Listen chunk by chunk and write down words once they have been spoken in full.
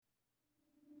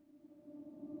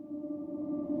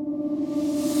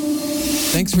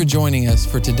Thanks for joining us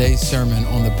for today's sermon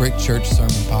on the Brick Church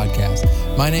Sermon Podcast.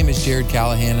 My name is Jared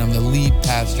Callahan, and I'm the lead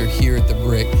pastor here at the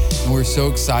Brick, and we're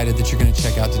so excited that you're going to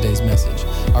check out today's message.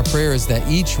 Our prayer is that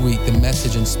each week the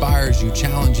message inspires you,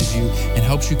 challenges you, and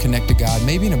helps you connect to God,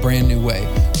 maybe in a brand new way.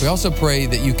 We also pray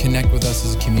that you connect with us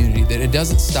as a community, that it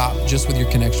doesn't stop just with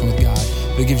your connection with God,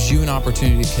 but it gives you an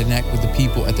opportunity to connect with the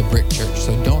people at the Brick Church.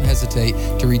 So don't hesitate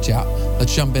to reach out.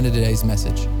 Let's jump into today's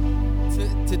message.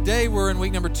 Today, we're in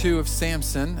week number 2 of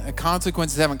Samson.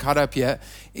 Consequences haven't caught up yet.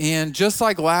 And just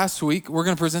like last week, we're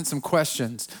going to present some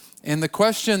questions. And the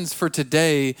questions for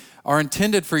today are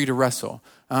intended for you to wrestle.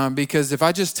 Because if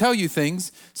I just tell you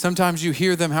things, sometimes you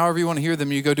hear them however you want to hear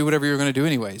them. You go do whatever you're going to do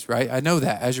anyways, right? I know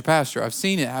that as your pastor. I've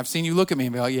seen it. I've seen you look at me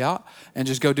and be like, yeah, and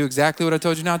just go do exactly what I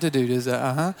told you not to do. Just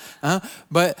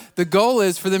But the goal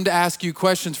is for them to ask you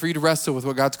questions for you to wrestle with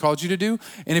what God's called you to do.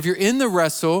 And if you're in the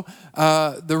wrestle,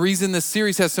 the reason this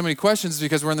series has so many questions is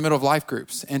because we're in the middle of life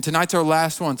groups. And tonight's our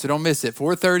last one, so don't miss it.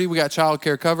 4:30, we got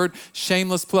childcare covered.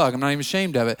 Shameless plug. I'm not even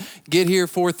ashamed of it. Get here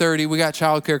 4:30. We got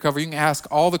childcare covered. You can ask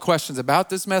all the questions about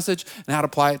this message and how to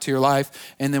apply it to your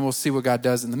life, and then we'll see what God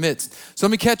does in the midst. So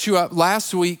let me catch you up.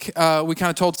 Last week, we kind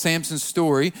of told Samson's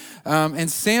story,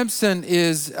 and Samson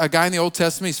is a guy in the Old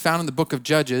Testament. He's found in the book of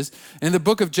Judges. And in the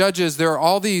book of Judges, there are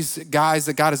all these guys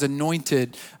that God has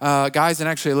anointed, guys and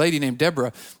actually a lady named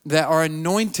Deborah, that are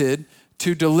anointed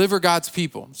to deliver God's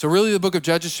people. So really the book of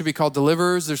Judges should be called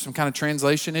deliverers. There's some kind of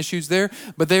translation issues there,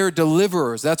 but they are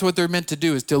deliverers. That's what they're meant to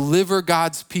do, is deliver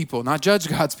God's people, not judge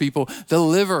God's people,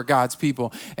 deliver God's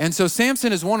people. And so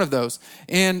Samson is one of those.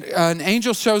 And an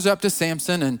angel shows up to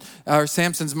Samson or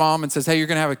Samson's mom and says, hey, you're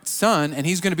going to have a son, and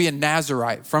he's going to be a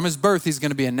Nazirite. From his birth, he's going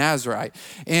to be a Nazirite.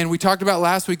 And we talked about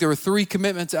last week, there were 3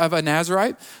 commitments of a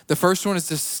Nazirite. The first one is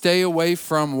to stay away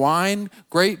from wine,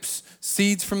 grapes,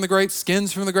 seeds from the grapes,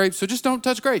 skins from the grapes. So just don't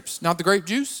touch grapes. Not the grape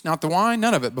juice, not the wine,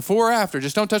 none of it. Before or after,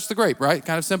 just don't touch the grape, right?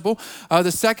 Kind of simple.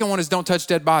 The second one is don't touch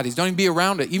dead bodies. Don't even be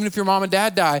around it. Even if your mom and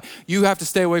dad die, you have to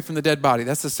stay away from the dead body.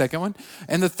 That's the second one.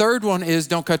 And the third one is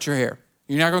don't cut your hair.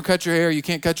 You're not going to cut your hair. You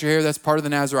can't cut your hair. That's part of the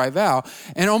Nazirite vow.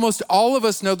 And almost all of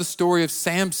us know the story of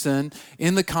Samson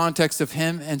in the context of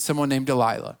him and someone named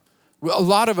Delilah. A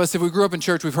lot of us, if we grew up in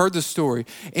church, we've heard this story.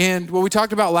 And what we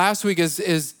talked about last week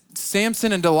is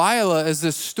Samson and Delilah is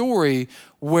this story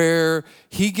where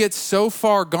he gets so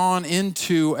far gone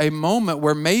into a moment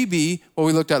where maybe, what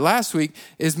we looked at last week,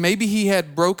 is maybe he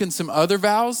had broken some other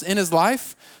vows in his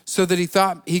life so that he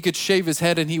thought he could shave his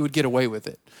head and he would get away with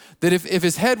it. That if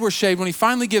his head were shaved, when he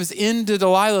finally gives in to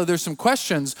Delilah, there's some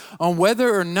questions on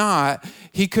whether or not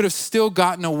he could have still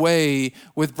gotten away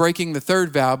with breaking the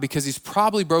third vow because he's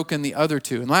probably broken the other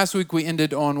 2. And last week we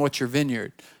ended on what's your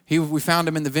vineyard. We found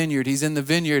him in the vineyard. He's in the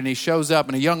vineyard and he shows up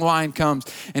and a young lion comes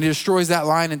and he destroys that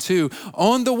lion in 2.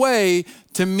 On the way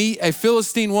to meet a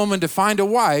Philistine woman to find a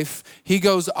wife, he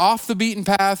goes off the beaten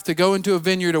path to go into a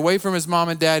vineyard away from his mom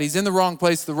and dad. He's in the wrong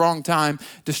place at the wrong time,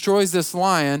 destroys this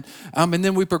lion, and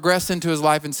then we progress into his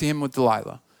life and see him with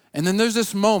Delilah. And then there's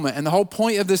this moment, and the whole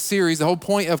point of this series, the whole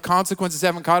point of Consequences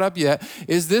Haven't Caught Up Yet,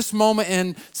 is this moment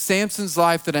in Samson's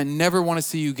life that I never want to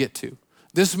see you get to.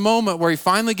 This moment where he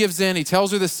finally gives in, he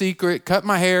tells her the secret, cut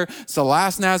my hair, it's the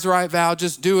last Nazirite vow,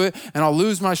 just do it, and I'll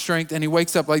lose my strength. And he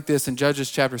wakes up like this in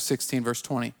Judges chapter 16, verse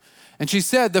 20. And she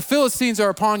said, the Philistines are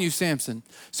upon you, Samson.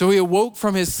 So he awoke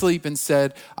from his sleep and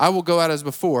said, I will go out as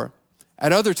before,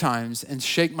 at other times, and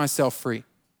shake myself free.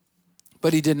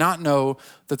 But he did not know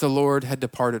that the Lord had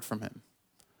departed from him.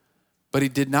 But he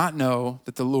did not know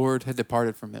that the Lord had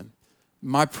departed from him.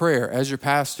 My prayer as your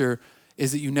pastor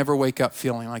is that you never wake up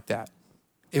feeling like that.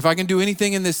 If I can do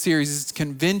anything in this series, is to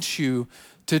convince you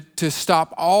to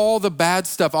stop all the bad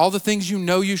stuff, all the things you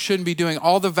know you shouldn't be doing,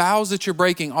 all the vows that you're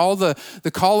breaking, all the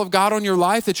call of God on your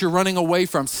life that you're running away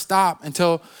from. Stop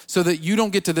so that you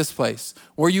don't get to this place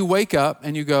where you wake up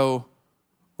and you go,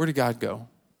 where did God go?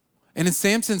 And in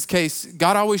Samson's case,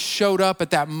 God always showed up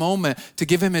at that moment to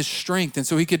give him his strength. And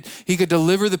so he could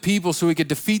deliver the people, so he could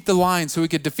defeat the lion, so he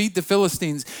could defeat the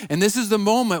Philistines. And this is the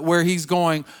moment where he's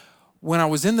going, when I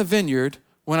was in the vineyard,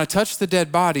 when I touched the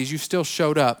dead bodies, you still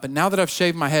showed up. But now that I've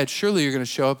shaved my head, surely you're going to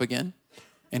show up again.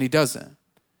 And he doesn't.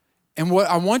 And what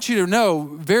I want you to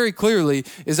know very clearly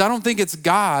is I don't think it's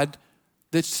God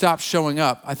that stops showing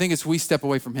up. I think it's we step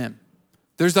away from him.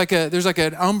 There's like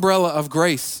an umbrella of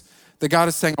grace that God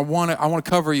is saying, I want to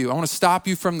cover you. I want to stop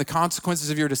you from the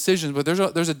consequences of your decisions. But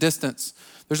there's a distance.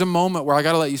 There's a moment where I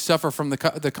got to let you suffer from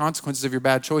the consequences of your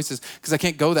bad choices because I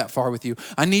can't go that far with you.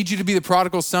 I need you to be the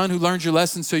prodigal son who learns your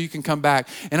lessons so you can come back.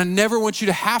 And I never want you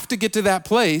to have to get to that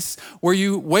place where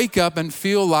you wake up and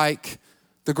feel like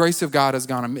the grace of God has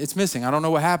gone. It's missing. I don't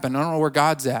know what happened. I don't know where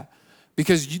God's at.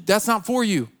 because that's not for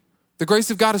you. The grace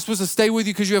of God is supposed to stay with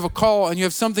you because you have a call and you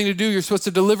have something to do. You're supposed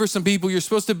to deliver some people. You're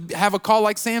supposed to have a call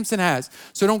like Samson has.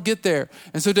 So don't get there.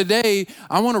 And so today,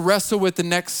 I want to wrestle with the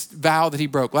next vow that he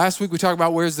broke. Last week, we talked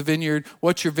about where's the vineyard,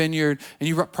 what's your vineyard, and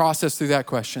you process through that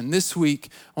question. This week,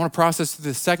 I want to process through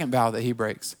the second vow that he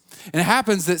breaks. And it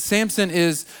happens that Samson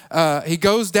he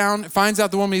goes down, finds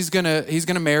out the woman he's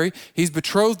gonna marry. He's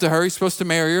betrothed to her. He's supposed to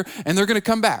marry her, and they're gonna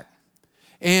come back.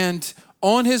 And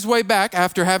on his way back,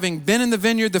 after having been in the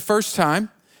vineyard the first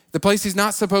time, the place he's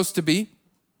not supposed to be,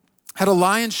 had a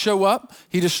lion show up.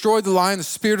 He destroyed the lion. The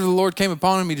Spirit of the Lord came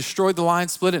upon him. He destroyed the lion,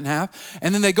 split it in half.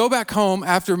 And then they go back home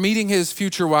after meeting his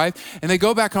future wife, and they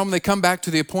go back home. They come back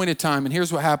to the appointed time, and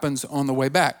here's what happens on the way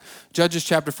back. Judges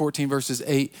chapter 14, verses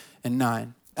 8 and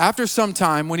 9. After some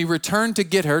time, when he returned to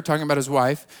get her, talking about his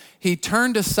wife, he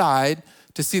turned aside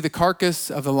to see the carcass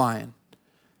of the lion.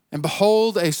 And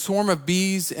behold, a swarm of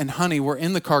bees and honey were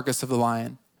in the carcass of the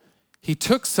lion. He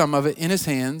took some of it in his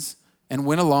hands and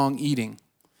went along eating.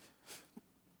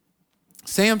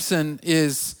 Samson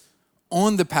is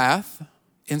on the path,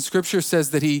 and Scripture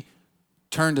says that he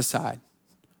turned aside.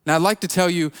 Now, I'd like to tell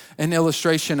you an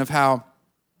illustration of how,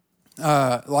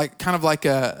 like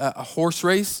a horse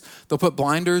race, they'll put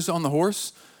blinders on the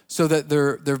horse so that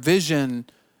their vision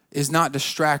is not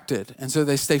distracted. And so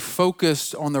they stay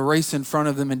focused on the race in front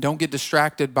of them and don't get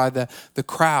distracted by the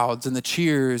crowds and the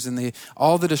cheers and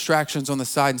all the distractions on the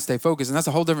side, and stay focused. And that's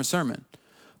a whole different sermon.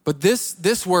 But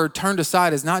this word turned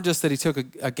aside is not just that he took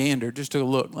a gander, just took a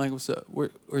look, like, what's up?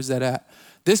 Where's that at?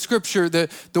 This scripture, the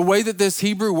way that this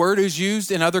Hebrew word is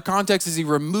used in other contexts is he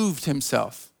removed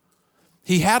himself.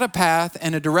 He had a path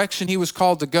and a direction he was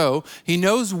called to go. He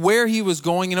knows where he was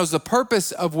going. He knows the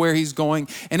purpose of where he's going.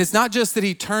 And it's not just that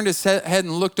he turned his head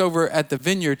and looked over at the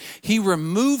vineyard. He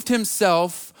removed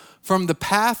himself from the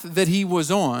path that he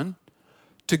was on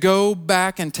to go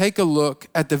back and take a look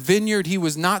at the vineyard he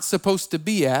was not supposed to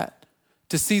be at,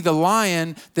 to see the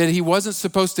lion that he wasn't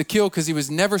supposed to kill because he was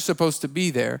never supposed to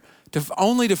be there,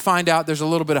 only to find out there's a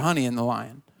little bit of honey in the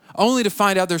lion. Only to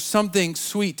find out there's something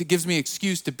sweet that gives me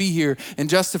excuse to be here and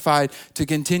justified to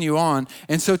continue on.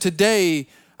 And so today,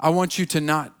 I want you to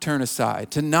not turn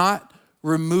aside, to not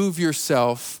remove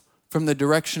yourself from the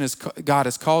direction as God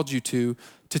has called you to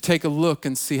take a look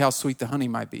and see how sweet the honey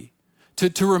might be.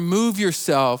 To remove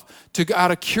yourself, out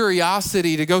of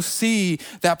curiosity, to go see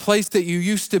that place that you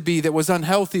used to be that was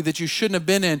unhealthy, that you shouldn't have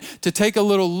been in, to take a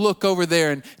little look over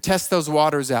there and test those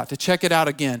waters out, to check it out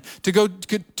again, to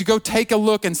go take a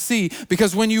look and see.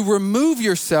 Because when you remove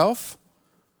yourself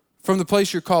from the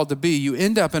place you're called to be, you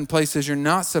end up in places you're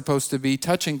not supposed to be,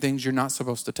 touching things you're not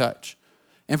supposed to touch.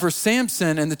 And for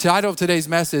Samson, and the title of today's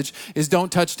message is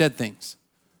Don't Touch Dead Things.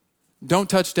 Don't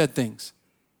touch dead things.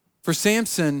 For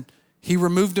Samson, he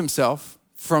removed himself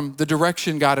from the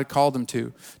direction God had called him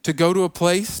to go to a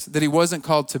place that he wasn't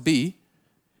called to be.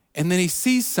 And then he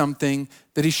sees something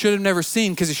that he should have never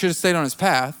seen because he should have stayed on his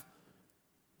path.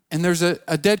 And there's a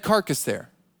dead carcass there.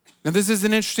 Now, this is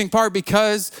an interesting part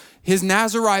because his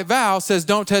Nazirite vow says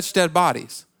don't touch dead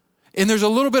bodies. And there's a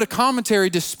little bit of commentary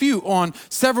dispute on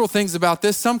several things about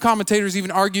this. Some commentators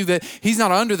even argue that he's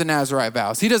not under the Nazirite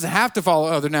vows. He doesn't have to follow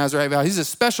other Nazirite vows. He's a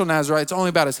special Nazirite. It's only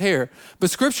about his hair. But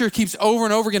Scripture keeps over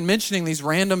and over again mentioning these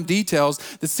random details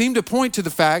that seem to point to the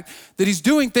fact that he's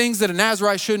doing things that a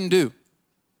Nazirite shouldn't do.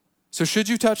 So should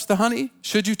you touch the honey?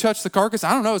 Should you touch the carcass?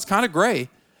 I don't know. It's kind of gray.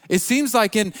 It seems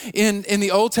like in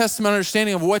the Old Testament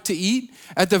understanding of what to eat,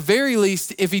 at the very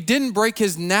least, if he didn't break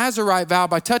his Nazirite vow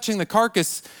by touching the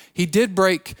carcass, he did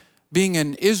break being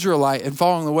an Israelite and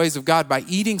following the ways of God by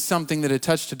eating something that had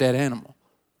touched a dead animal.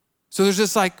 So there's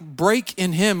this like break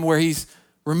in him where he's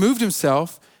removed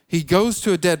himself, he goes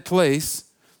to a dead place,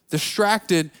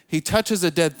 distracted, he touches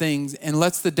a dead thing and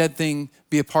lets the dead thing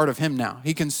be a part of him now.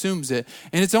 He consumes it.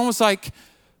 And it's almost like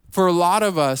for a lot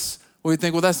of us, we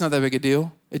think, well, that's not that big a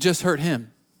deal. It just hurt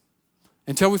him.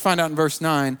 Until we find out in verse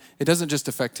 9, it doesn't just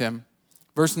affect him.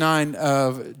 Verse 9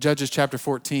 of Judges chapter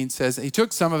 14 says, he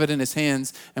took some of it in his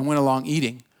hands and went along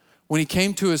eating. When he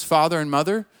came to his father and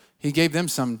mother, he gave them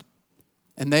some,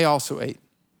 and they also ate.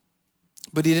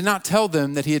 But he did not tell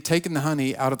them that he had taken the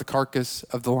honey out of the carcass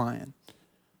of the lion.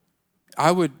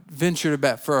 I would venture to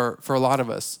bet for a lot of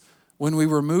us, when we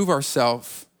remove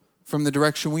ourselves from the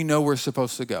direction we know we're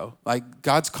supposed to go, like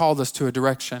God's called us to a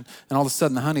direction, and all of a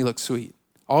sudden the honey looks sweet.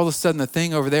 All of a sudden the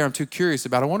thing over there I'm too curious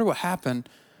about. I wonder what happened.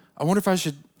 I wonder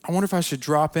if I should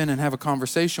drop in and have a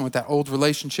conversation with that old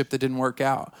relationship that didn't work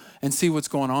out and see what's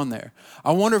going on there.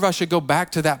 I wonder if I should go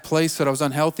back to that place that I was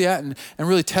unhealthy at and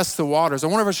really test the waters. I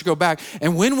wonder if I should go back.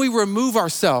 And when we remove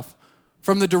ourselves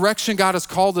from the direction God has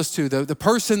called us to, the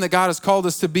person that God has called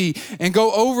us to be, and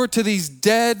go over to these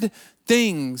dead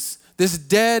things, this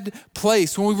dead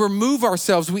place. When we remove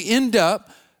ourselves, we end up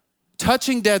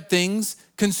touching dead things,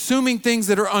 consuming things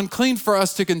that are unclean for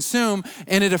us to consume,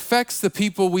 and it affects the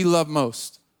people we love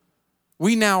most.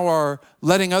 We now are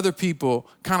letting other people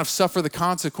kind of suffer the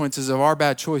consequences of our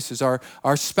bad choices. Our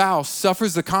spouse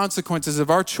suffers the consequences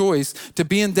of our choice to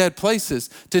be in dead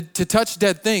places, to touch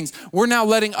dead things. We're now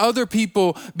letting other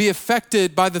people be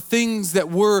affected by the things that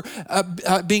we're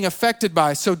being affected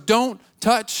by. So don't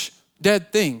touch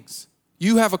dead things.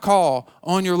 You have a call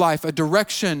on your life, a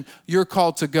direction you're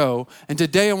called to go. And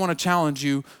today I want to challenge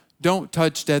you, don't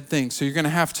touch dead things. So you're going to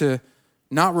have to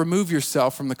not remove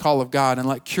yourself from the call of God and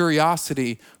let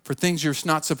curiosity for things you're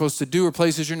not supposed to do or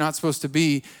places you're not supposed to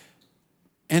be.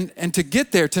 And to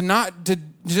get there, to not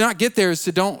get there is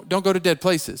to don't go to dead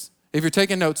places. If you're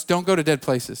taking notes, don't go to dead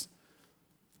places.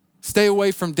 Stay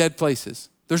away from dead places.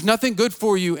 There's nothing good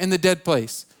for you in the dead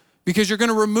place, because you're going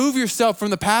to remove yourself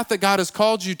from the path that God has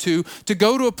called you to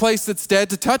go to a place that's dead,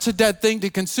 to touch a dead thing, to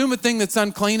consume a thing that's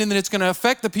unclean, and then it's going to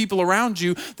affect the people around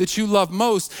you that you love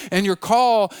most, and your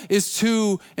call is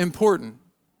too important.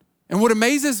 And what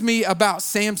amazes me about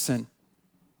Samson,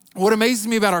 what amazes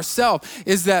me about ourselves,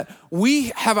 is that we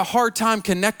have a hard time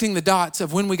connecting the dots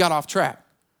of when we got off track.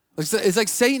 It's like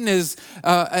Satan is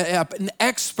an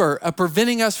expert of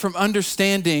preventing us from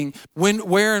understanding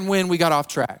where and when we got off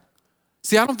track.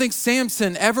 See, I don't think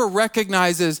Samson ever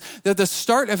recognizes that the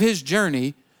start of his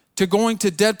journey to going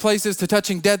to dead places, to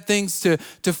touching dead things, to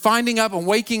finding up and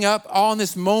waking up, all in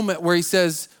this moment where he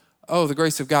says, oh, the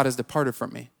grace of God has departed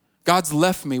from me. God's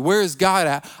left me. Where is God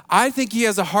at? I think he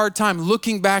has a hard time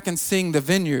looking back and seeing the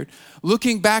vineyard,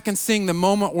 looking back and seeing the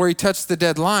moment where he touched the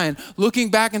dead lion,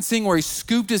 looking back and seeing where he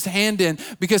scooped his hand in,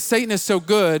 because Satan is so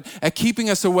good at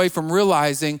keeping us away from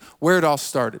realizing where it all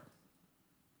started.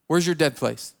 Where's your dead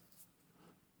place?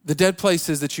 The dead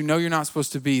places that you know you're not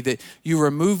supposed to be, that you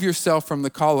remove yourself from the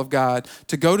call of God,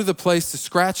 to go to the place to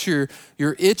scratch your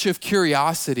itch of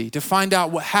curiosity, to find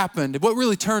out what happened, what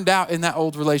really turned out in that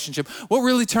old relationship, what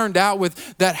really turned out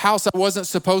with that house I wasn't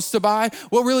supposed to buy,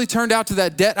 what really turned out to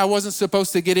that debt I wasn't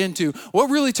supposed to get into, what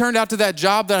really turned out to that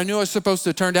job that I knew I was supposed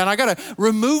to turn down. I got to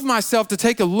remove myself to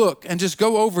take a look and just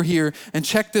go over here and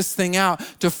check this thing out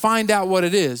to find out what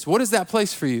it is. What is that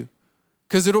place for you?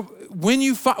 Because when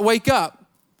you wake up,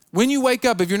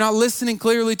 if you're not listening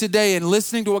clearly today and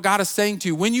listening to what God is saying to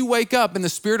you, when you wake up and the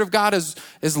Spirit of God is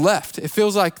left, it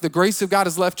feels like the grace of God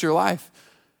has left your life,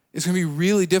 it's going to be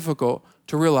really difficult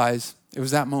to realize it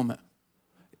was that moment.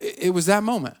 It was that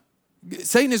moment.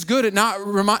 Satan is good at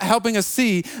not helping us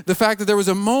see the fact that there was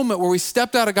a moment where we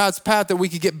stepped out of God's path, that we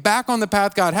could get back on the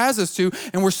path God has us to,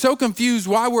 and we're so confused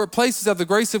why we're at places of the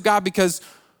grace of God, because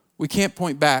we can't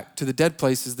point back to the dead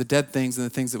places, the dead things, and the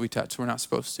things that we touch. We're not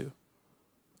supposed to.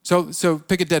 So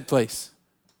pick a dead place.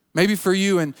 Maybe for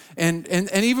you, and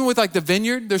even with like the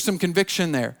vineyard, there's some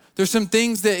conviction there. There's some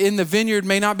things that in the vineyard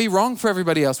may not be wrong for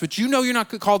everybody else, but you know you're not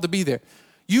called to be there.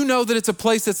 You know that it's a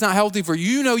place that's not healthy for you.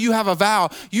 You know you have a vow.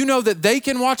 You know that they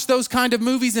can watch those kind of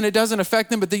movies and it doesn't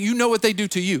affect them, but that you know what they do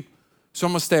to you. So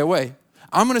I'm going to stay away.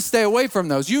 I'm going to stay away from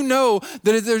those. You know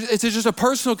that it's just a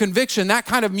personal conviction. That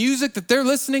kind of music that they're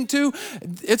listening to,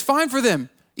 it's fine for them.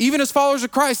 Even as followers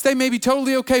of Christ, they may be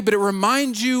totally okay, but it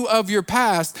reminds you of your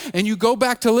past, and you go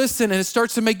back to listen, and it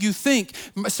starts to make you think,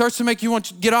 it starts to make you want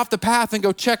to get off the path and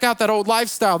go check out that old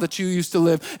lifestyle that you used to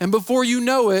live. And before you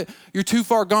know it, you're too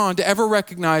far gone to ever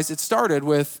recognize it started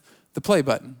with the play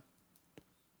button.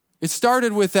 It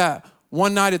started with that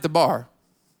one night at the bar.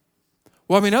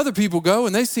 Well, I mean, other people go,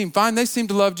 and they seem fine. They seem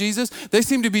to love Jesus. They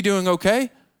seem to be doing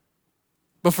okay.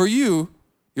 But for you,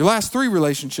 your last 3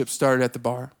 relationships started at the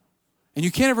bar. And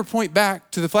you can't ever point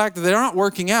back to the fact that they're not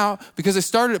working out because they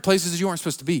started at places you weren't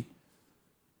supposed to be.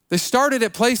 They started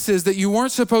at places that you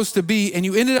weren't supposed to be, and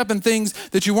you ended up in things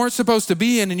that you weren't supposed to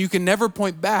be in, and you can never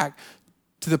point back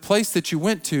to the place that you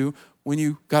went to when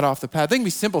you got off the path. They can be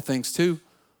simple things too.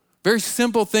 Very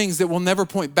simple things that will never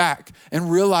point back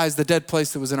and realize the dead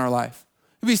place that was in our life.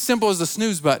 It'd be simple as the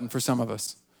snooze button for some of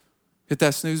us. Hit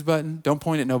that snooze button. Don't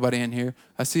point at nobody in here.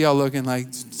 I see y'all looking like,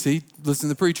 see, listen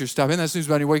to the preacher. Stop hitting that snooze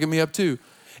button. You're waking me up too.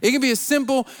 It can be as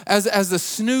simple as the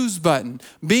snooze button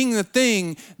being the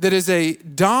thing that is a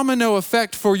domino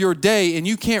effect for your day, and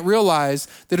you can't realize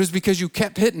that it was because you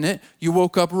kept hitting it, you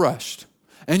woke up rushed.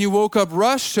 And you woke up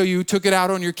rushed, so you took it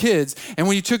out on your kids. And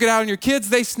when you took it out on your kids,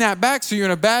 they snapped back, so you're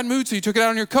in a bad mood, so you took it out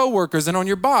on your coworkers and on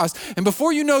your boss. And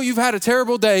before you know, you've had a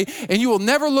terrible day, and you will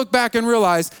never look back and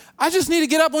realize, I just need to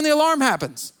get up when the alarm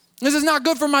happens. This is not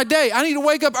good for my day. I need to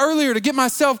wake up earlier to get my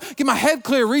head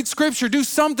clear, read scripture, do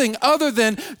something other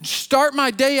than start my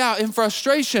day out in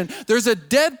frustration. There's a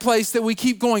dead place that we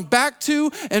keep going back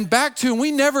to, and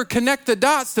we never connect the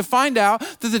dots to find out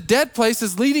that the dead place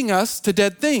is leading us to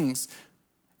dead things.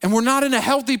 And we're not in a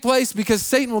healthy place because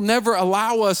Satan will never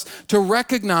allow us to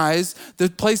recognize the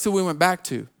place that we went back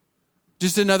to.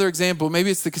 Just another example, maybe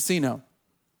it's the casino.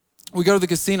 We go to the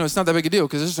casino, it's not that big a deal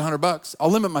because it's just $100. I'll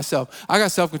limit myself. I got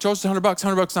self-control, it's $100.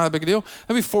 $100 not that big a deal.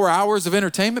 That'd be 4 hours of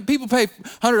entertainment. People pay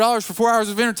 $100 for 4 hours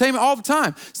of entertainment all the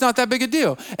time. It's not that big a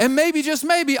deal. And maybe, just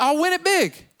maybe, I'll win it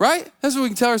big, right? That's what we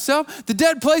can tell ourselves. The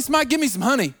dead place might give me some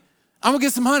honey. I'm gonna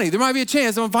get some honey. There might be a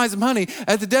chance I'm gonna find some honey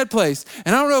at the dead place.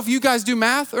 And I don't know if you guys do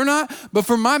math or not, but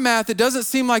for my math, it doesn't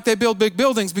seem like they build big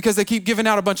buildings because they keep giving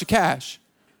out a bunch of cash.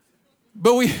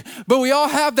 But we all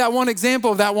have that one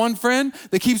example of that one friend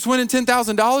that keeps winning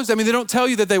 $10,000. I mean, they don't tell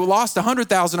you that they lost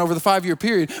 $100,000 over the 5-year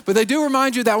period, but they do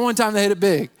remind you that one time they hit it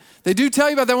big. They do tell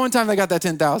you about that one time they got that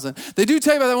 $10,000. They do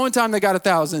tell you about that one time they got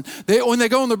 $1,000. When they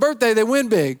go on their birthday, they win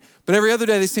big, but every other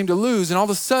day they seem to lose. And all of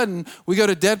a sudden, we go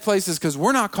to dead places because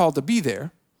we're not called to be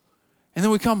there. And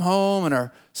then we come home and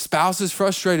our spouse is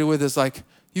frustrated with us, like,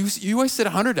 You wasted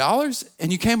 $100 and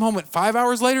you came home at 5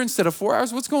 hours later instead of 4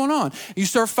 hours? What's going on? You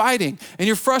start fighting and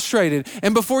you're frustrated.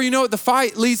 And before you know it, the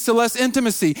fight leads to less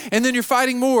intimacy. And then you're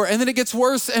fighting more. And then it gets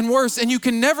worse and worse. And you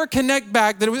can never connect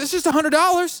back that it's just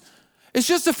 $100. It's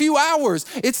just a few hours.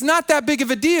 It's not that big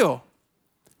of a deal.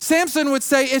 Samson would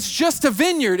say, it's just a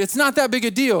vineyard. It's not that big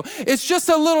a deal. It's just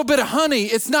a little bit of honey.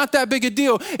 It's not that big a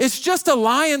deal. It's just a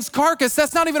lion's carcass.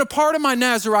 That's not even a part of my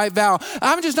Nazirite vow.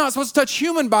 I'm just not supposed to touch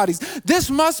human bodies. This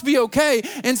must be okay.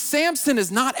 And Samson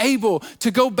is not able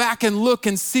to go back and look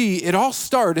and see. It all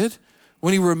started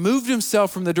when he removed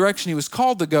himself from the direction he was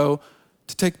called to go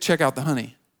to check out the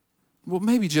honey. Well,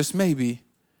 maybe, just maybe.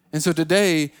 And so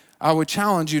today, I would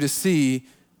challenge you to see,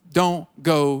 don't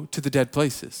go to the dead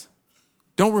places.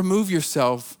 Don't remove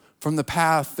yourself from the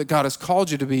path that God has called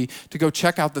you to be, to go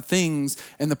check out the things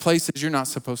and the places you're not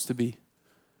supposed to be.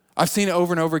 I've seen it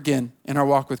over and over again in our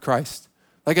walk with Christ.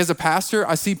 Like as a pastor,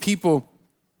 I see people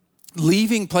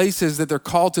leaving places that they're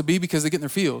called to be because they get in their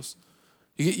feels.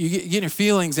 You get in your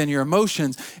feelings and your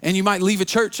emotions, and you might leave a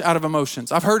church out of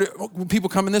emotions. I've heard it when people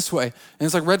coming this way, and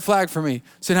it's like red flag for me.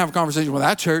 Sit and have a conversation with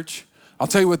that church. I'll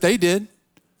tell you what they did.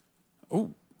 Oh,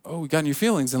 you got in your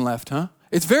feelings and left, huh?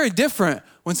 It's very different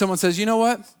when someone says, you know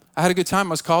what? I had a good time.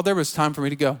 I was called there, but it's time for me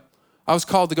to go. I was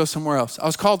called to go somewhere else. I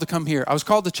was called to come here. I was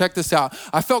called to check this out.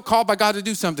 I felt called by God to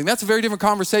do something. That's a very different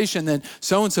conversation than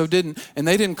so-and-so didn't, and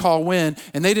they didn't call when,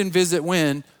 and they didn't visit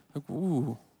when. Like,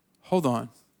 ooh, hold on.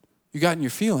 You got in your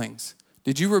feelings.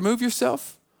 Did you remove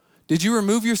yourself? Did you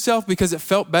remove yourself because it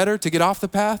felt better to get off the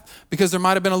path? Because there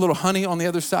might have been a little honey on the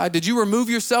other side? Did you remove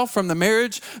yourself from the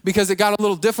marriage because it got a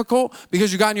little difficult?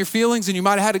 Because you got in your feelings and you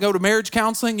might have had to go to marriage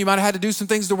counseling? You might have had to do some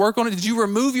things to work on it? Did you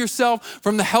remove yourself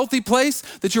from the healthy place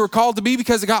that you were called to be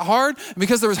because it got hard and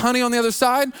because there was honey on the other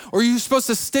side? Or are you supposed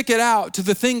to stick it out to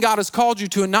the thing God has called you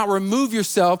to and not remove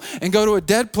yourself and go to a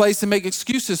dead place and make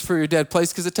excuses for your dead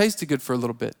place because it tasted good for a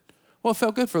little bit? Well, it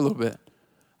felt good for a little bit.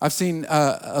 I've seen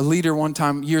a leader one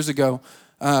time years ago.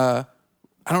 I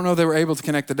don't know if they were able to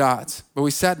connect the dots, but we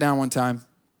sat down one time,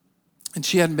 and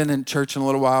she hadn't been in church in a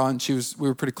little while, and we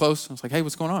were pretty close. I was like, hey,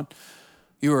 what's going on?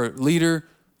 You were a leader.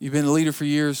 You've been a leader for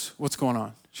years. What's going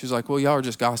on? She's like, well, y'all are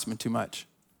just gossiping too much.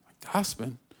 I'm like,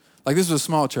 gossiping? Like, this was a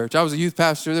small church. I was a youth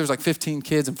pastor. There was like 15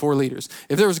 kids and 4 leaders.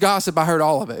 If there was gossip, I heard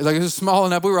all of it. Like, it was small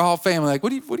enough. We were all family. Like,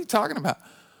 what are you talking about?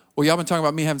 Well, y'all been talking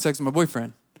about me having sex with my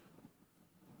boyfriend.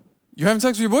 You're having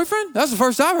sex with your boyfriend? That's the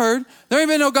first I've heard. There ain't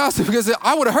been no gossip because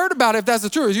I would have heard about it if that's the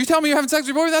truth. You tell me you're having sex with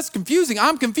your boyfriend? That's confusing.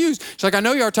 I'm confused. She's like, I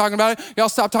know you are talking about it. Y'all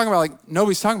stop talking about it. Like,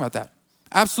 nobody's talking about that.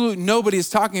 Absolutely nobody is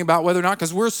talking about whether or not,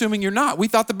 because we're assuming you're not. We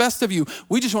thought the best of you.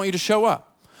 We just want you to show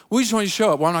up. We just want you to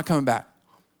show up. Well, I'm not coming back.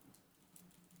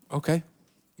 Okay.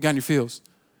 You got in your feels.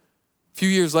 A few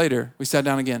years later, we sat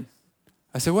down again.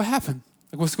 I said, what happened?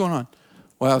 Like, what's going on?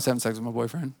 Well, I was having sex with my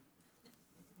boyfriend.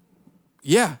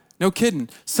 Yeah. No kidding.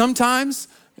 Sometimes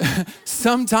the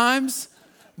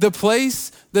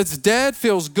place that's dead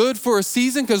feels good for a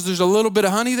season because there's a little bit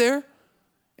of honey there.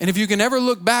 And if you can ever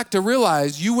look back to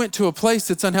realize you went to a place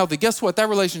that's unhealthy, guess what? That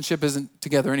relationship isn't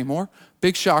together anymore.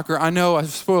 Big shocker. I know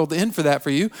I've spoiled the end for that for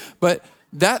you, but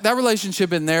that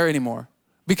relationship isn't there anymore.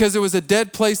 because it was a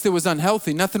dead place that was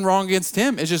unhealthy. Nothing wrong against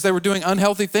him. It's just they were doing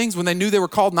unhealthy things when they knew they were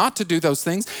called not to do those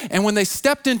things. And when they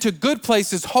stepped into good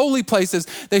places, holy places,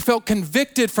 they felt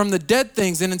convicted from the dead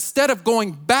things. And instead of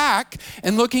going back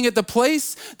and looking at the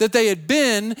place that they had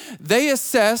been, they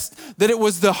assessed that it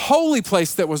was the holy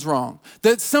place that was wrong,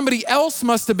 that somebody else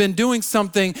must have been doing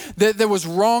something that was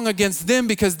wrong against them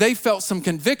because they felt some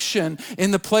conviction in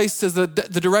the place as the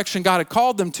direction God had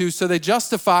called them to. So they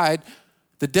justified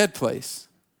the dead place.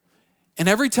 And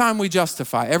every time we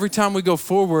justify, every time we go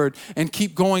forward and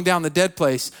keep going down the dead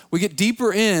place, we get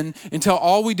deeper in until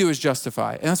all we do is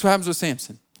justify. And that's what happens with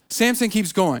Samson. Samson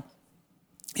keeps going.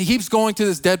 He keeps going to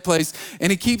this dead place and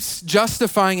he keeps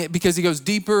justifying it because he goes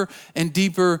deeper and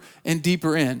deeper and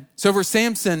deeper in. So for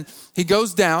Samson, he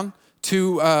goes down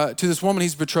to this woman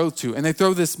he's betrothed to, and they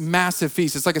throw this massive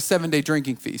feast. It's like a 7-day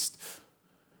drinking feast.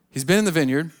 He's been in the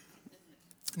vineyard.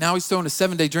 Now he's throwing a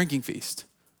 7-day drinking feast.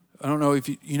 I don't know if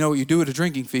you know what you do at a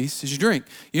drinking feast is you drink.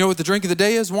 You know what the drink of the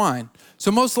day is? Wine. So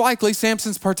most likely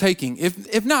Samson's partaking.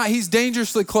 If not, he's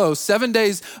dangerously close. 7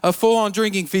 days of full-on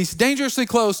drinking feast, dangerously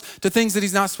close to things that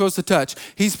he's not supposed to touch.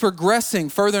 He's progressing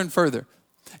further and further.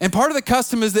 And part of the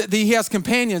custom is that he has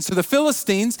companions. So the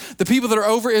Philistines, the people that are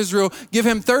over Israel, give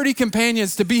him 30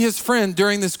 companions to be his friend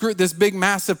during this big,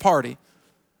 massive party.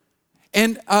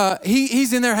 And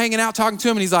he's in there hanging out, talking to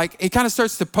him, and he kind of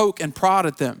starts to poke and prod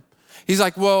at them. He's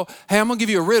like, well, hey, I'm going to give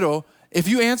you a riddle. If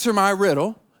you answer my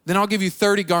riddle, then I'll give you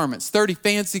 30 garments, 30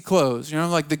 fancy clothes,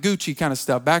 like the Gucci kind of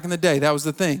stuff. Back in the day, that was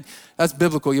the thing. That's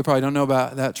biblical. You probably don't know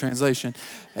about that translation.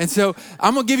 And so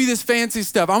I'm going to give you this fancy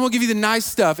stuff. I'm going to give you the nice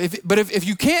stuff. But if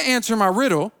you can't answer my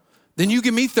riddle, then you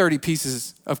give me 30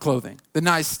 pieces of clothing, the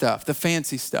nice stuff, the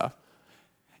fancy stuff.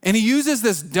 And he uses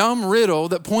this dumb riddle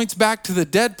that points back to the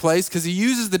dead place because he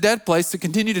uses the dead place to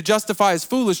continue to justify his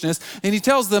foolishness. And he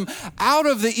tells them, out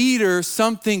of the eater,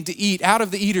 something to eat. Out of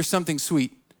the eater, something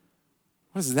sweet.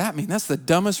 What does that mean? That's the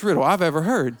dumbest riddle I've ever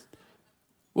heard.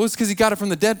 Well, it's because he got it from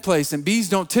the dead place. And bees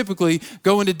don't typically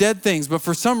go into dead things. But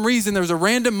for some reason, there's a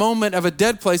random moment of a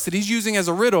dead place that he's using as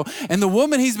a riddle. And the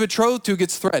woman he's betrothed to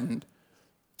gets threatened.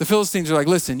 The Philistines are like,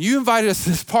 listen, you invited us to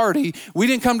this party. We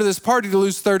didn't come to this party to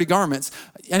lose 30 garments.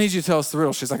 I need you to tell us the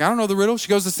riddle. She's like, I don't know the riddle. She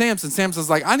goes to Samson. Samson's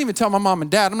like, I didn't even tell my mom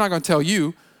and dad. I'm not going to tell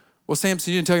you. Well,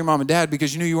 Samson, you didn't tell your mom and dad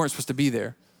because you knew you weren't supposed to be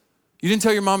there. You didn't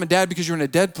tell your mom and dad because you were in a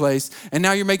dead place. And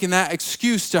now you're making that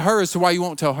excuse to her as to why you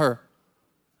won't tell her.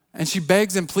 And she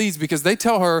begs and pleads because they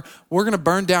tell her, we're going to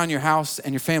burn down your house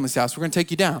and your family's house. We're going to take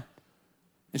you down.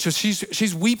 And so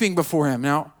she's weeping before him.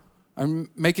 Now, I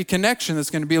make a connection that's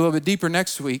going to be a little bit deeper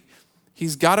next week.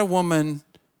 He's got a woman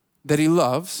that he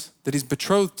loves, that he's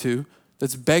betrothed to,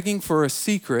 that's begging for a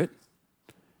secret.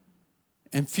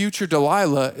 And future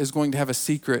Delilah is going to have a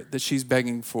secret that she's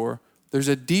begging for. There's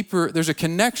a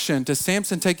connection to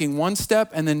Samson taking one step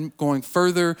and then going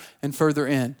further and further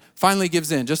in. Finally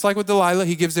gives in. Just like with Delilah,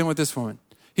 he gives in with this woman.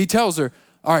 He tells her,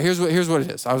 all right, here's what it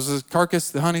is. I was the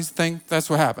carcass, the honey's thing, that's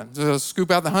what happened. So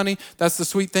scoop out the honey, that's the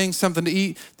sweet thing, something to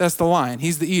eat, that's the lion.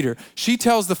 He's the eater. She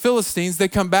tells the Philistines, they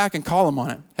come back and call him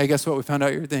on it. Hey, guess what? We found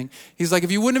out your thing. He's like,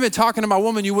 if you wouldn't have been talking to my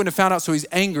woman, you wouldn't have found out. So he's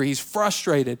angry, he's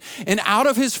frustrated. And out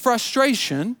of his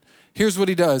frustration, here's what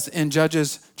he does in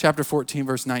Judges chapter 14,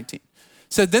 verse 19.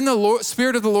 Said, then the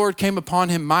Spirit of the Lord came upon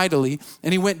him mightily,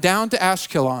 and he went down to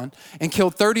Ashkelon and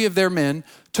killed 30 of their men,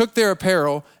 took their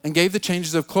apparel, and gave the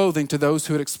changes of clothing to those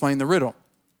who had explained the riddle.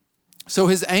 So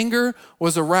his anger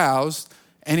was aroused,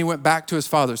 and he went back to his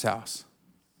father's house.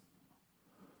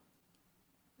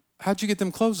 How'd you get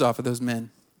them clothes off of those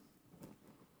men?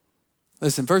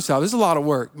 Listen, first off, this is a lot of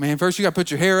work, man. First, you got to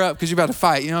put your hair up because you're about to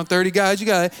fight. 30 guys,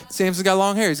 Samson's got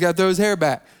long hair. He's got to throw his hair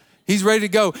back. He's ready to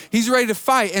go. He's ready to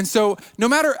fight. And so no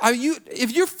matter,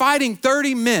 if you're fighting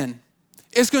 30 men,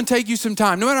 it's going to take you some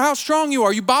time. No matter how strong you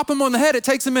are, you bop them on the head, it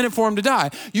takes a minute for them to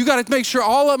die. You got to make sure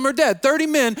all of them are dead. 30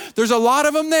 men, there's a lot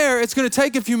of them there. It's going to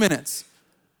take a few minutes.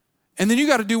 And then you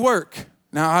got to do work.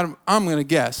 Now, I'm going to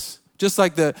guess, just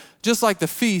like the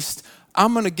feast,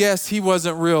 I'm going to guess he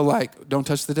wasn't real like, don't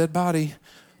touch the dead body.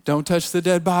 Don't touch the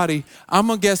dead body. I'm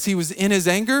going to guess he was in his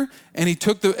anger and he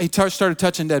started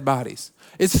touching dead bodies.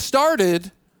 It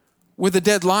started with a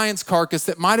dead lion's carcass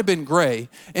that might have been gray,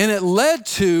 and it led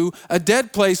to a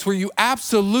dead place where you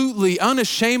absolutely,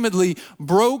 unashamedly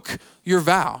broke your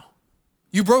vow.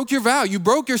 You broke your vow. You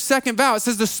broke your second vow. It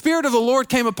says the Spirit of the Lord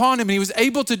came upon him and he was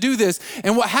able to do this.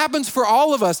 And what happens for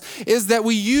all of us is that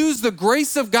we use the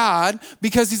grace of God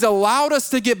because he's allowed us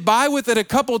to get by with it a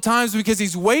couple of times because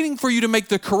he's waiting for you to make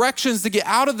the corrections to get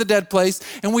out of the dead place.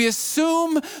 And we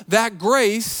assume that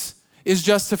grace is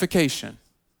justification.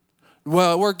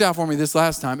 Well, it worked out for me this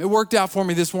last time. It worked out for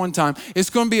me this one time. It's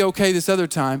going to be okay this other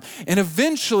time. And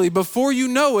eventually, before you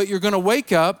know it, you're going to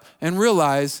wake up and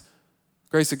realize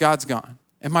grace of God's gone.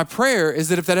 And my prayer is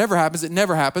that if that ever happens, it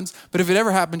never happens. But if it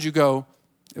ever happens, you go,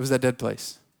 it was that dead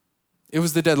place. It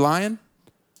was the dead lion.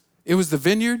 It was the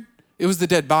vineyard. It was the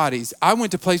dead bodies. I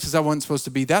went to places I wasn't supposed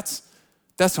to be. That's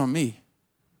on me.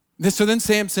 So then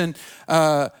Samson,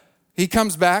 he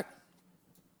comes back.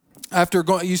 After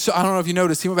going, I don't know if you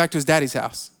noticed, he went back to his daddy's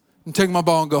house and take my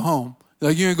ball and go home.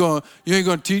 Like, I'm going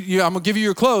to give you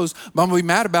your clothes, but I'm going to be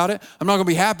mad about it. I'm not going to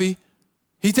be happy.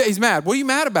 He's mad. What are you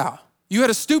mad about? You had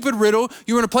a stupid riddle.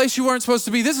 You were in a place you weren't supposed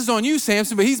to be. This is on you,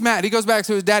 Samson, but he's mad. He goes back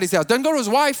to his daddy's house. Doesn't go to his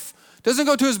wife. Doesn't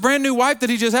go to his brand new wife that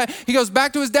he just had. He goes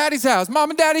back to his daddy's house. Mom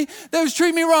and daddy, they was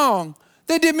treating me wrong.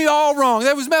 They did me all wrong.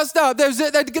 They was messed up. They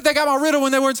got my riddle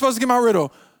when they weren't supposed to get my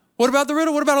riddle. What about the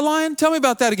riddle? What about a lion? Tell me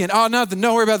about that again. Oh, nothing.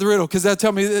 Don't worry about the riddle, because that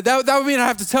would mean I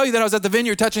have to tell you that I was at the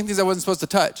vineyard touching things I wasn't supposed to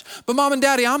touch. But mom and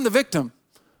daddy, I'm the victim.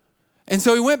 And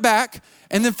so he went back,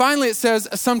 and then finally it says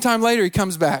sometime later he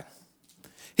comes back.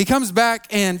 He comes back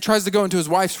and tries to go into his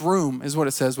wife's room, is what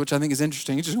it says, which I think is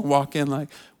interesting. He's just gonna walk in like,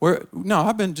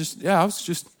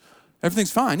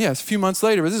 everything's fine. Yeah, it's a few months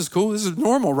later, but this is cool. This is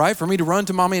normal, right? For me to run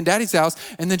to mommy and daddy's house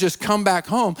and then just come back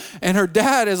home. And her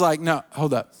dad is like, no,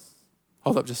 hold up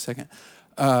just a second.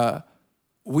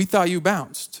 We thought you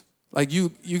bounced. Like you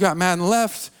got mad and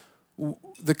left.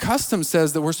 The custom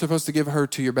says that we're supposed to give her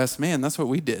to your best man. That's what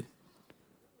we did.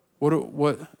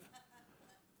 What?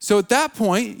 So at that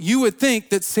point, you would think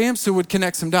that Samson would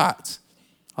connect some dots.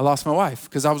 I lost my wife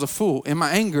because I was a fool. In my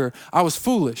anger, I was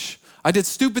foolish. I did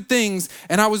stupid things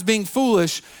and I was being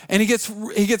foolish. And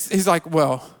he's like,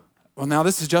 well, now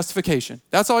this is justification.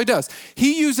 That's all he does.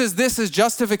 He uses this as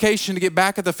justification to get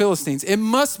back at the Philistines. It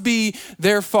must be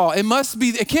their fault.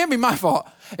 It can't be my fault.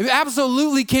 It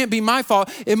absolutely can't be my fault.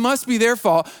 It must be their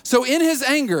fault. So in his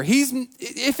anger,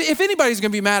 if anybody's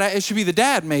going to be mad at it should be the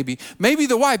dad, maybe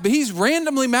the wife, but he's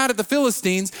randomly mad at the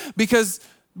Philistines because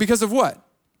of what?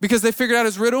 Because they figured out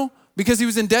his riddle? Because he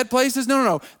was in dead places?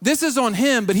 No. This is on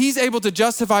him, but he's able to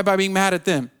justify by being mad at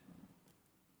them.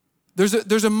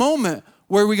 There's a moment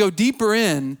where we go deeper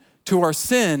in to our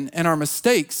sin and our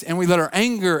mistakes, and we let our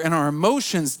anger and our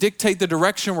emotions dictate the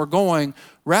direction we're going,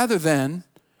 rather than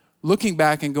looking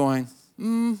back and going,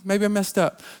 maybe I messed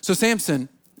up. So Samson,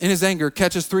 in his anger,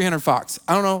 catches 300 fox.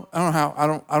 I don't know how. I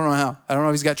don't know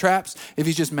if he's got traps. If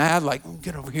he's just mad, like,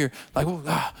 get over here. Like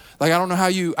I don't know how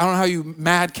you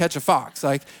mad catch a fox.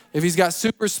 Like if he's got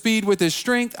super speed with his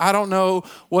strength, I don't know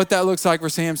what that looks like for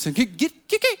Samson.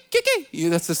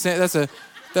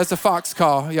 That's a fox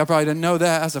call. Y'all probably didn't know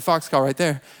that. That's a fox call right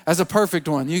there. That's a perfect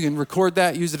one. You can record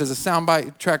that, use it as a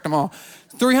soundbite, track them all.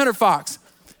 300 fox.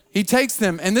 He takes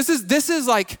them, and this is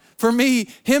like, for me,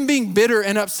 him being bitter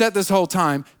and upset this whole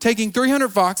time, taking 300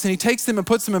 fox, and he takes them and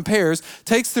puts them in pairs,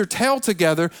 takes their tail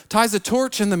together, ties a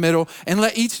torch in the middle, and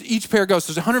let each pair go.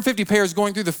 So there's 150 pairs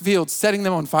going through the field, setting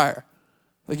them on fire.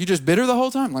 Like, you just bitter the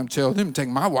whole time? I'm tell them, take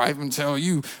my wife and tell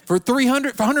you for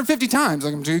 150 times.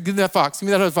 Like, I'm give me that fox, give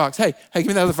me that other fox. Hey, give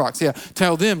me that other fox. Yeah,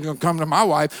 tell them to come to my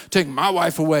wife, take my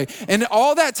wife away. And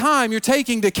all that time you're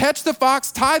taking to catch the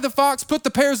fox, tie the fox, put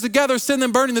the pairs together, send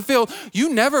them burning the field.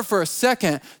 You never for a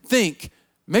second think,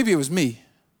 maybe it was me.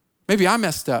 Maybe I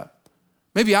messed up.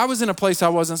 Maybe I was in a place I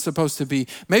wasn't supposed to be.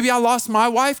 Maybe I lost my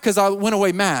wife because I went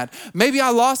away mad. Maybe I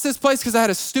lost this place because I had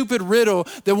a stupid riddle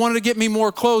that wanted to get me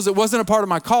more clothes. It wasn't a part of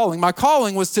my calling. My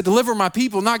calling was to deliver my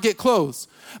people, not get clothes.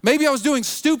 Maybe I was doing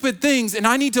stupid things and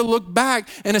I need to look back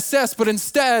and assess, but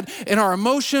instead, in our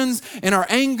emotions, in our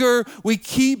anger, we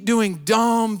keep doing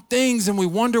dumb things and we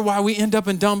wonder why we end up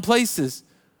in dumb places.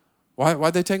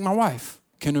 Why'd they take my wife?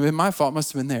 Couldn't have been my fault,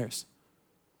 must have been theirs.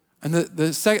 And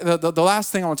the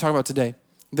last thing I want to talk about today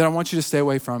that I want you to stay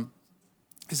away from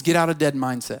is get out of dead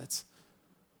mindsets.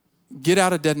 Get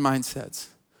out of dead mindsets.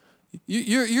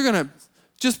 You're going to,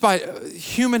 just by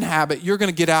human habit, you're going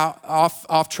to get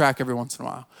off track every once in a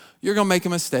while. You're going to make a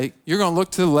mistake. You're going to look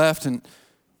to the left and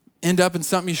end up in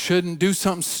something you shouldn't, do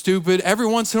something stupid. Every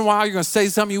once in a while, you're going to say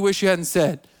something you wish you hadn't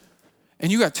said.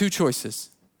 And you got two choices.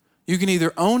 You can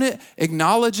either own it,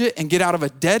 acknowledge it, and get out of a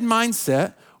dead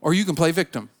mindset, or you can play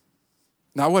victim.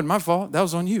 Now, it wasn't my fault. That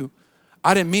was on you.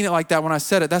 I didn't mean it like that when I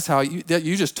said it. That's how you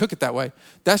just took it that way.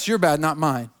 That's your bad, not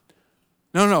mine.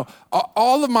 No.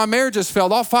 All of my marriages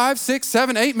failed. All 5, 6,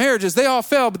 7, 8 marriages, they all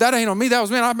failed, but that ain't on me. That was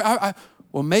me.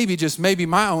 Well, maybe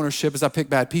my ownership is I pick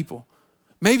bad people.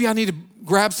 Maybe I need to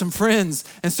grab some friends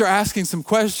and start asking some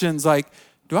questions like,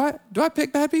 do I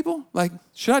pick bad people? Like,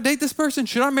 should I date this person?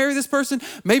 Should I marry this person?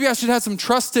 Maybe I should have some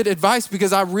trusted advice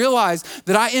because I realize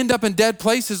that I end up in dead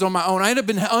places on my own. I end up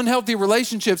in unhealthy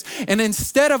relationships. And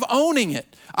instead of owning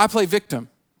it, I play victim.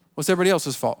 What's everybody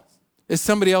else's fault? It's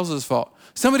somebody else's fault.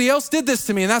 Somebody else did this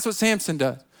to me, and that's what Samson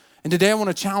does. And today I want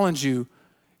to challenge you.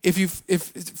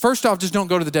 If first off, just don't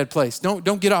go to the dead place.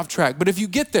 Don't get off track. But if you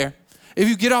get there, if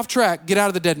you get off track, get out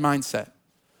of the dead mindset.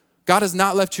 God has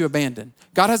not left you abandoned.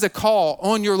 God has a call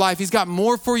on your life. He's got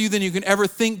more for you than you can ever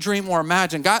think, dream, or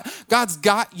imagine. God's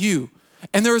got you.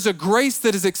 And there is a grace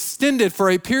that is extended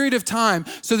for a period of time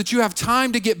so that you have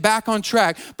time to get back on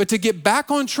track. But to get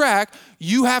back on track,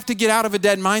 you have to get out of a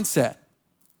dead mindset.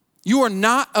 You are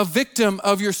not a victim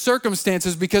of your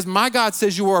circumstances because my God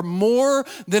says you are more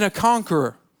than a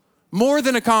conqueror. More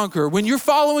than a conqueror. When you're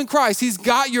following Christ, he's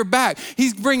got your back.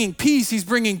 He's bringing peace. He's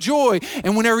bringing joy.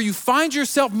 And whenever you find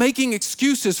yourself making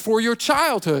excuses for your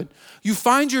childhood, you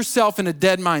find yourself in a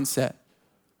dead mindset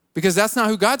because that's not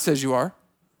who God says you are.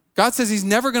 God says he's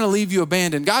never going to leave you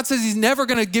abandoned. God says he's never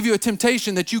going to give you a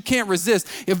temptation that you can't resist.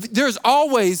 There's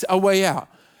always a way out.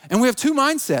 And we have two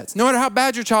mindsets, no matter how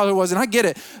bad your childhood was. And I get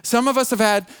it. Some of us have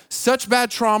had such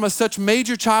bad trauma, such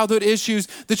major childhood issues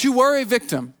that you were a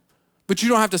victim. But you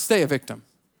don't have to stay a victim.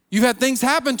 You've had things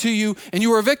happen to you and you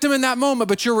were a victim in that moment,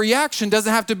 but your reaction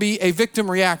doesn't have to be a victim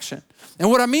reaction. And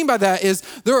what I mean by that is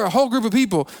there are a whole group of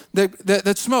people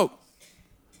that smoke,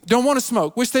 don't want to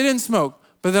smoke, wish they didn't smoke,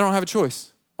 but they don't have a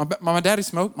choice. My daddy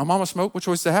smoked, my mama smoked, what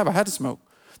choice did I have? I had to smoke.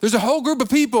 There's a whole group of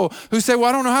people who say, well,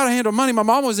 I don't know how to handle money. My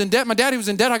mama was in debt, my daddy was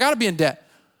in debt, I gotta be in debt.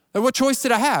 What choice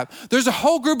did I have? There's a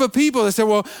whole group of people that say,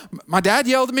 well, my dad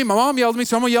yelled at me, my mom yelled at me,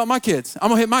 so I'm gonna yell at my kids. I'm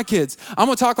gonna hit my kids. I'm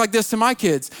gonna talk like this to my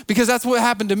kids because that's what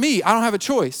happened to me. I don't have a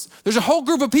choice. There's a whole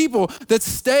group of people that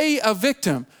stay a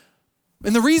victim.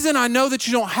 And the reason I know that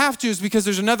you don't have to is because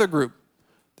there's another group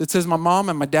that says my mom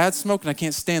and my dad smoke and I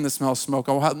can't stand the smell of smoke.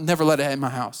 I will never let it in my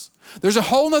house. There's a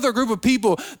whole nother group of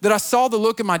people that I saw the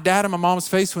look in my dad and my mom's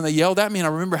face when they yelled at me and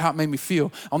I remember how it made me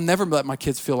feel. I'll never let my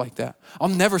kids feel like that. I'll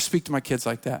never speak to my kids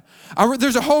like that.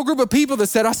 There's a whole group of people that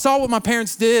said, I saw what my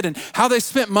parents did and how they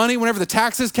spent money whenever the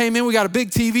taxes came in. We got a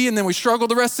big TV and then we struggled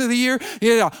the rest of the year.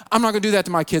 Yeah, I'm not gonna do that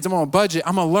to my kids. I'm on a budget.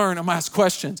 I'm gonna learn. I'm gonna ask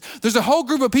questions. There's a whole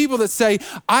group of people that say,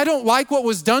 I don't like what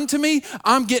was done to me.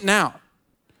 I'm getting out.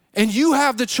 And you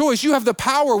have the choice, you have the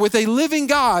power with a living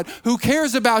God who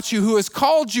cares about you, who has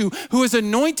called you, who has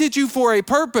anointed you for a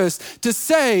purpose to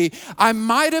say, I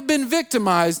might have been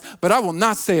victimized, but I will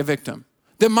not stay a victim.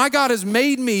 That my God has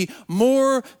made me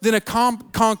more than a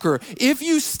conqueror. If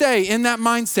you stay in that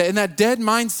mindset, in that dead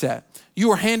mindset, you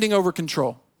are handing over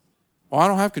control. Well, I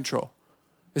don't have control.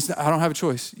 I don't have a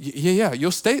choice. Yeah,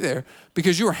 you'll stay there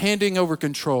because you are handing over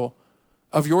control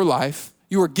of your life.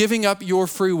 You are giving up your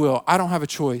free will. I don't have a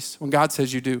choice when God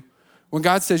says you do. When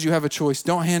God says you have a choice,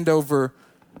 don't hand over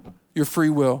your free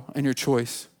will and your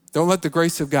choice. Don't let the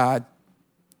grace of God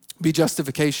be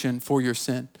justification for your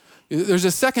sin. There's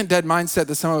a second dead mindset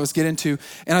that some of us get into,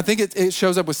 and I think it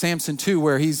shows up with Samson too,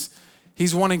 where he's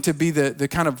wanting to be the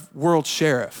kind of world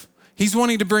sheriff. He's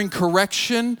wanting to bring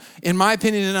correction, in my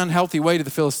opinion, in an unhealthy way to the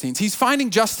Philistines. He's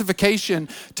finding justification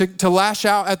to lash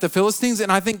out at the Philistines,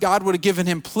 and I think God would have given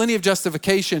him plenty of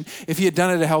justification if he had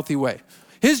done it a healthy way.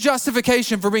 His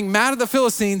justification for being mad at the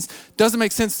Philistines doesn't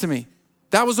make sense to me.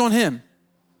 That was on him.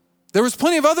 There was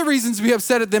plenty of other reasons to be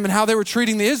upset at them and how they were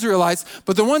treating the Israelites,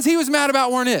 but the ones he was mad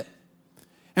about weren't it.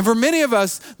 And for many of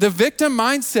us, the victim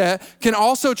mindset can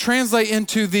also translate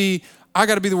into I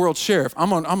got to be the world sheriff.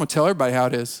 I'm gonna tell everybody how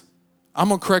it is. I'm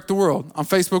gonna correct the world. I'm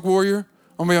Facebook warrior.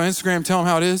 I'm gonna be on Instagram, tell them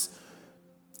how it is.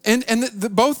 And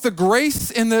both the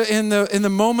grace in the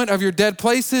moment of your dead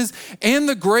places and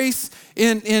the grace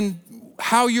in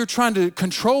how you're trying to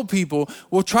control people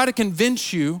will try to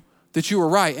convince you that you were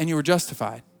right and you were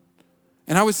justified.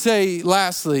 And I would say,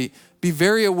 lastly, be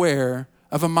very aware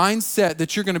of a mindset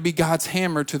that you're gonna be God's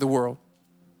hammer to the world.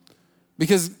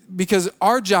 Because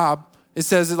our job, it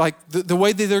says like the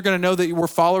way that they're going to know that we're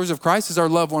followers of Christ is our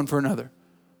love one for another.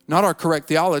 Not our correct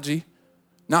theology,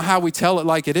 not how we tell it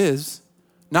like it is,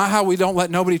 not how we don't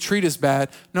let nobody treat us bad.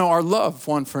 No, our love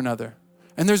one for another.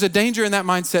 And there's a danger in that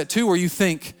mindset too, where you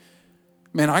think,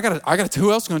 man, I got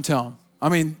who else going to tell them? I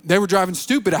mean, they were driving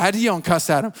stupid. I had to yell and cuss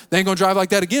at them. They ain't going to drive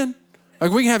like that again.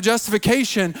 Like we can have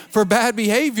justification for bad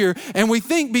behavior. And we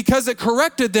think because it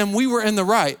corrected them, we were in the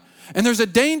right. And there's a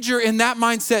danger in that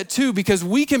mindset too, because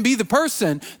we can be the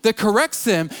person that corrects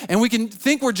them and we can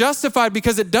think we're justified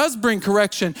because it does bring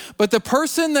correction. But the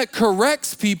person that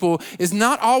corrects people is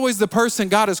not always the person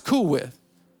God is cool with.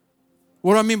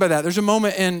 What do I mean by that? There's a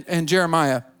moment in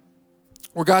Jeremiah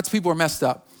where God's people are messed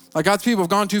up. Like God's people have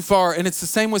gone too far. And it's the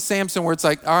same with Samson where it's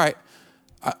like, all right,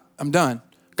 I'm done.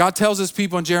 God tells his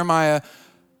people in Jeremiah,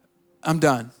 I'm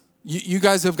done. You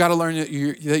guys have got to learn that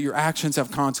your actions have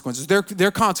consequences.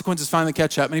 Their consequences finally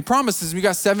catch up. And he promises you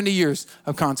got 70 years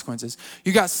of consequences.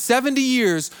 You got 70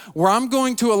 years where I'm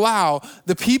going to allow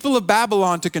the people of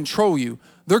Babylon to control you.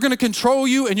 They're going to control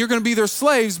you and you're going to be their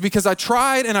slaves because I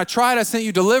tried. I sent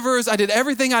you deliverers. I did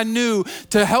everything I knew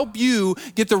to help you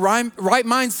get the right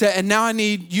mindset. And now I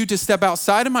need you to step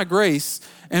outside of my grace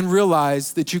and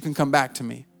realize that you can come back to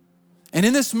me. And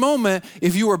in this moment,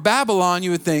 if you were Babylon, you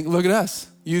would think, look at us.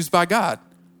 Used by God.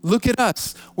 Look at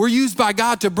us. We're used by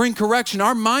God to bring correction.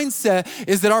 Our mindset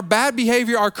is that our bad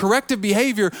behavior, our corrective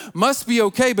behavior must be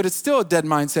okay, but it's still a dead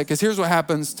mindset because here's what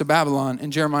happens to Babylon in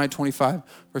Jeremiah 25,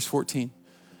 verse 14.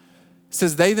 It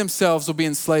says, they themselves will be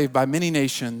enslaved by many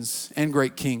nations and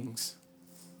great kings.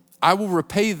 I will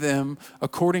repay them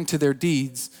according to their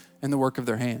deeds and the work of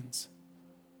their hands.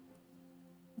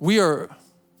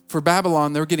 For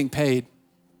Babylon, they're getting paid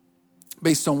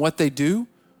based on what they do,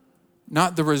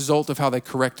 not the result of how they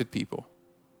corrected people.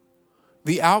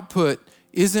 The output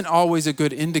isn't always a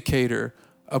good indicator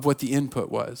of what the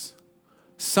input was.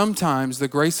 Sometimes the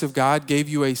grace of God gave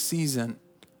you a season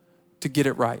to get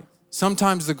it right.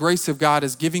 Sometimes the grace of God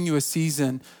is giving you a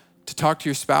season to talk to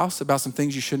your spouse about some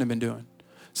things you shouldn't have been doing.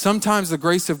 Sometimes the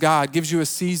grace of God gives you a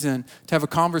season to have a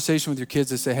conversation with your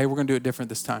kids to say, hey, we're going to do it different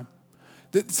this time.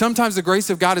 Sometimes the grace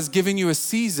of God is giving you a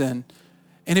season.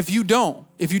 And if you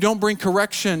don't bring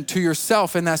correction to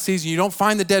yourself in that season, you don't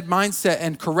find the dead mindset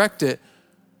and correct it,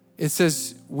 it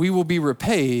says we will be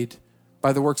repaid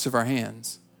by the works of our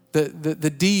hands,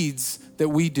 the deeds that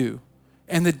we do.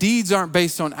 And the deeds aren't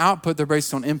based on output, they're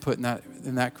based on input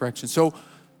in that correction. So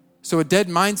a dead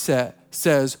mindset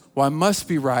says, well, I must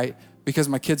be right because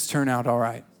my kids turn out all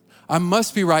right. I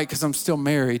must be right because I'm still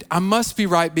married. I must be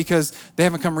right because they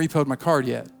haven't come repoed my card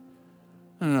yet.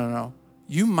 No.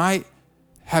 You might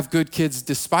have good kids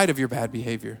despite of your bad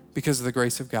behavior because of the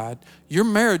grace of God. Your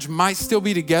marriage might still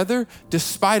be together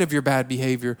despite of your bad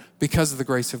behavior because of the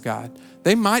grace of God.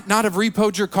 They might not have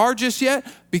repoed your car just yet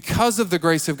because of the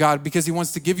grace of God, because he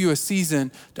wants to give you a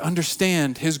season to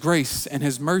understand his grace and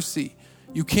his mercy.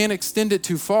 You can't extend it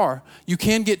too far. You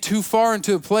can get too far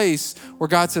into a place where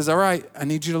God says, all right, I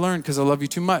need you to learn because I love you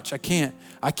too much. I can't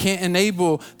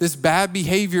enable this bad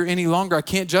behavior any longer. I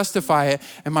can't justify it.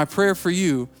 And my prayer for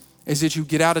you is that you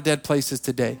get out of dead places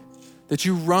today, that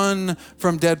you run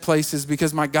from dead places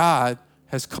because my God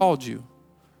has called you.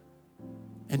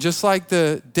 And just like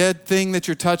the dead thing that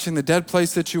you're touching, the dead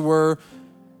place that you were,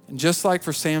 and just like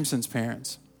for Samson's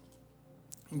parents,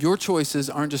 your choices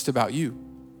aren't just about you.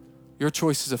 Your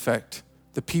choices affect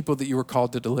the people that you were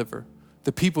called to deliver,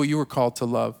 the people you were called to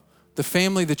love, the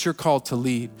family that you're called to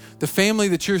lead, the family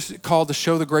that you're called to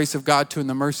show the grace of God to and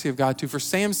the mercy of God to. For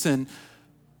Samson,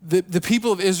 the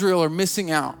people of Israel are missing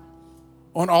out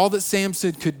on all that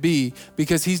Samson could be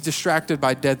because he's distracted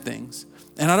by dead things.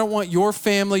 And I don't want your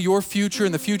family, your future,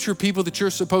 and the future people that you're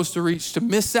supposed to reach to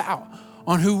miss out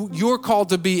on who you're called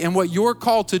to be and what you're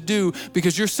called to do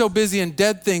because you're so busy in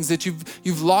dead things that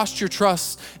you've lost your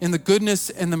trust in the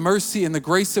goodness and the mercy and the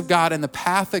grace of God and the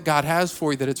path that God has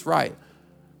for you, that it's right.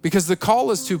 Because the call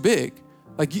is too big.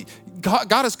 Like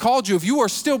God has called you. If you are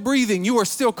still breathing, you are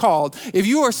still called. If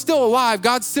you are still alive,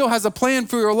 God still has a plan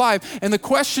for your life. And the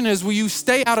question is, will you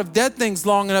stay out of dead things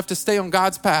long enough to stay on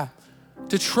God's path?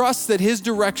 To trust that his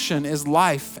direction is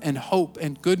life and hope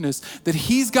and goodness, that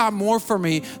he's got more for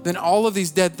me than all of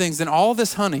these dead things, than all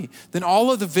this honey, than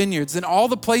all of the vineyards, than all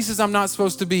the places I'm not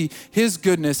supposed to be. His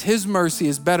goodness, his mercy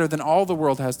is better than all the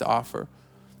world has to offer.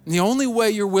 And the only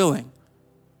way you're willing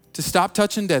to stop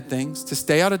touching dead things, to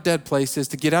stay out of dead places,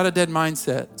 to get out of dead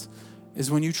mindsets, is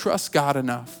when you trust God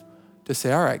enough to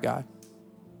say, all right, God,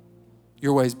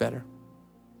 your way's better.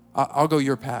 I'll go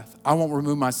your path. I won't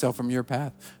remove myself from your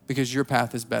path because your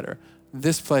path is better.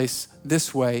 This place,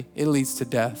 this way, it leads to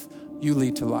death. You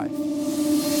lead to life.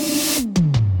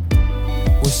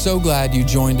 We're so glad you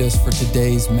joined us for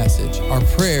today's message. Our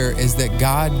prayer is that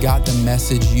God got the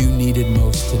message you needed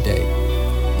most today.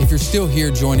 If you're still here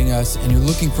joining us and you're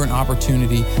looking for an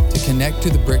opportunity to connect to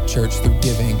the Brick Church through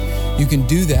giving, you can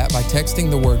do that by texting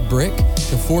the word BRICK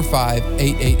to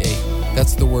 45888.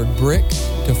 That's the word BRICK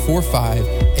to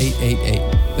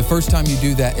 45888. The first time you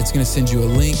do that, it's going to send you a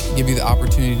link, give you the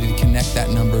opportunity to connect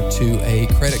that number to a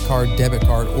credit card, debit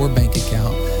card, or bank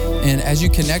account. And as you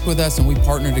connect with us and we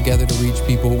partner together to reach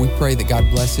people, we pray that God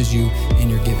blesses you in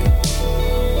your giving.